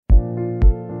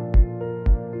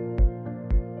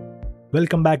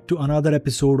Welcome back to another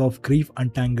episode of Grief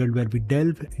Untangled, where we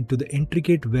delve into the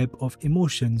intricate web of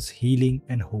emotions, healing,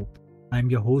 and hope. I'm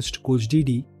your host, Coach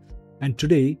Didi, and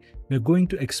today we're going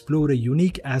to explore a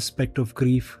unique aspect of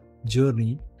grief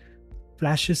journey: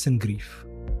 flashes in grief.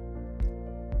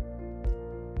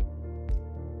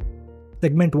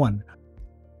 Segment 1.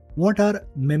 What are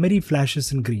memory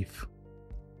flashes in grief?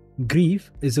 Grief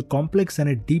is a complex and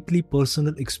a deeply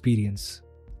personal experience.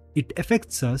 It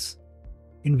affects us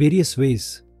in various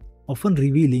ways, often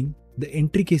revealing the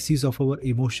intricacies of our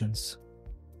emotions.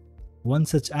 One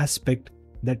such aspect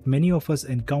that many of us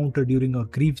encounter during our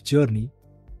grief journey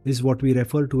is what we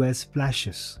refer to as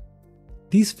flashes.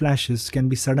 These flashes can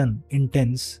be sudden,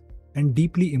 intense, and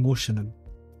deeply emotional.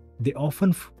 They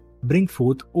often bring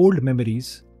forth old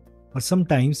memories or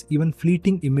sometimes even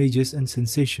fleeting images and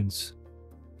sensations.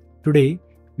 Today,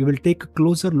 we will take a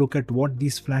closer look at what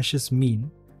these flashes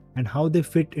mean and how they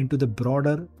fit into the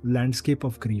broader landscape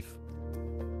of grief.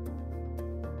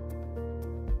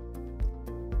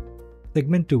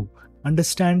 Segment 2.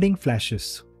 Understanding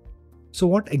flashes. So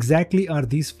what exactly are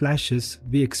these flashes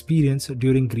we experience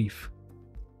during grief?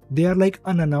 They are like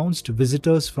unannounced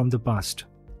visitors from the past.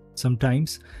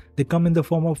 Sometimes they come in the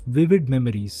form of vivid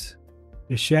memories,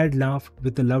 a shared laugh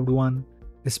with a loved one,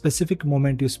 a specific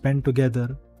moment you spent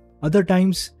together. Other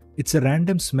times, it's a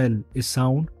random smell, a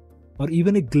sound, or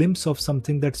even a glimpse of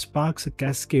something that sparks a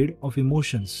cascade of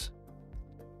emotions.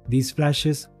 These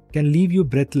flashes can leave you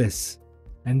breathless,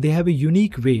 and they have a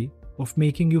unique way of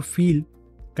making you feel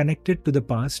connected to the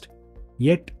past,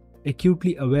 yet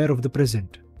acutely aware of the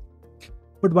present.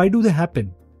 But why do they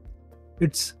happen?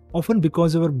 It's often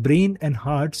because our brain and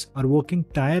hearts are working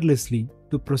tirelessly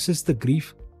to process the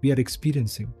grief we are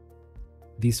experiencing.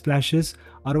 These flashes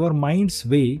are our mind's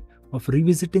way of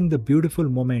revisiting the beautiful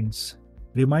moments,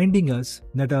 reminding us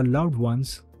that our loved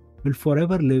ones will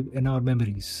forever live in our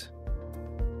memories.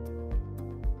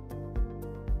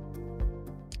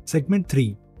 Segment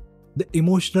 3. The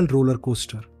emotional roller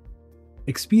coaster.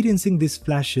 Experiencing these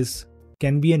flashes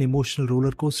can be an emotional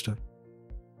roller coaster.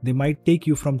 They might take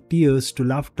you from tears to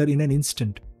laughter in an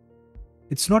instant.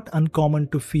 It's not uncommon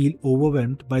to feel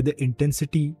overwhelmed by the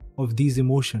intensity of these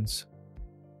emotions.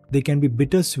 They can be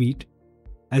bittersweet,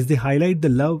 as they highlight the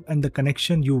love and the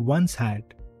connection you once had,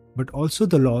 but also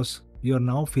the loss you are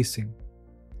now facing.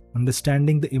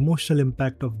 Understanding the emotional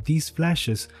impact of these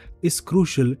flashes is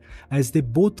crucial, as they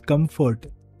both comfort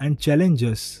and challenge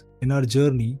us in our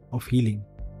journey of healing.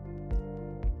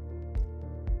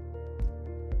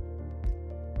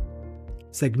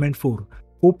 Segment 4.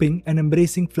 Coping and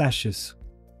embracing flashes.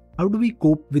 How do we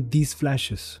cope with these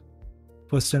flashes?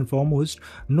 First and foremost,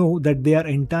 know that they are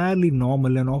entirely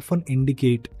normal and often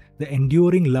indicate the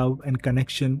enduring love and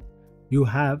connection you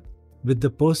have with the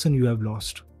person you have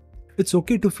lost. It's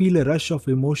okay to feel a rush of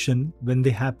emotion when they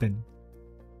happen.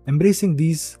 Embracing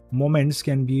these moments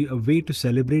can be a way to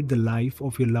celebrate the life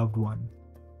of your loved one.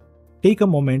 Take a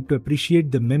moment to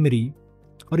appreciate the memory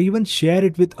or even share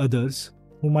it with others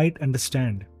who might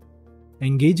understand.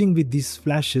 Engaging with these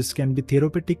flashes can be a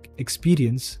therapeutic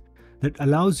experience that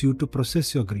allows you to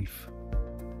process your grief.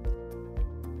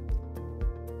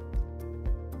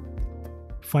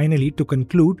 Finally, to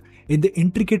conclude, in the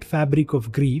intricate fabric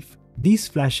of grief, these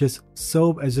flashes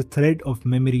serve as a thread of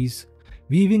memories,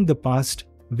 weaving the past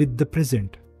with the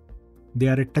present. They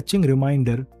are a touching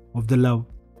reminder of the love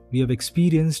we have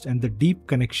experienced and the deep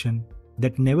connection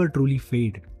that never truly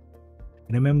fade.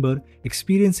 Remember,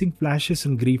 experiencing flashes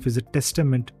in grief is a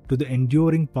testament to the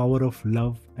enduring power of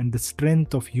love and the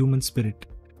strength of human spirit.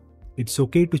 It's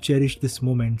okay to cherish these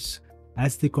moments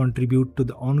as they contribute to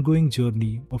the ongoing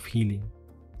journey of healing.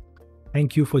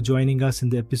 Thank you for joining us in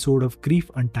the episode of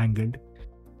Grief Untangled.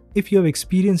 If you have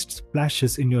experienced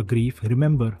flashes in your grief,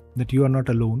 remember that you are not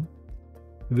alone.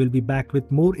 We will be back with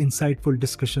more insightful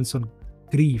discussions on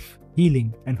grief,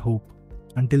 healing, and hope.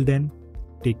 Until then,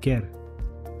 take care.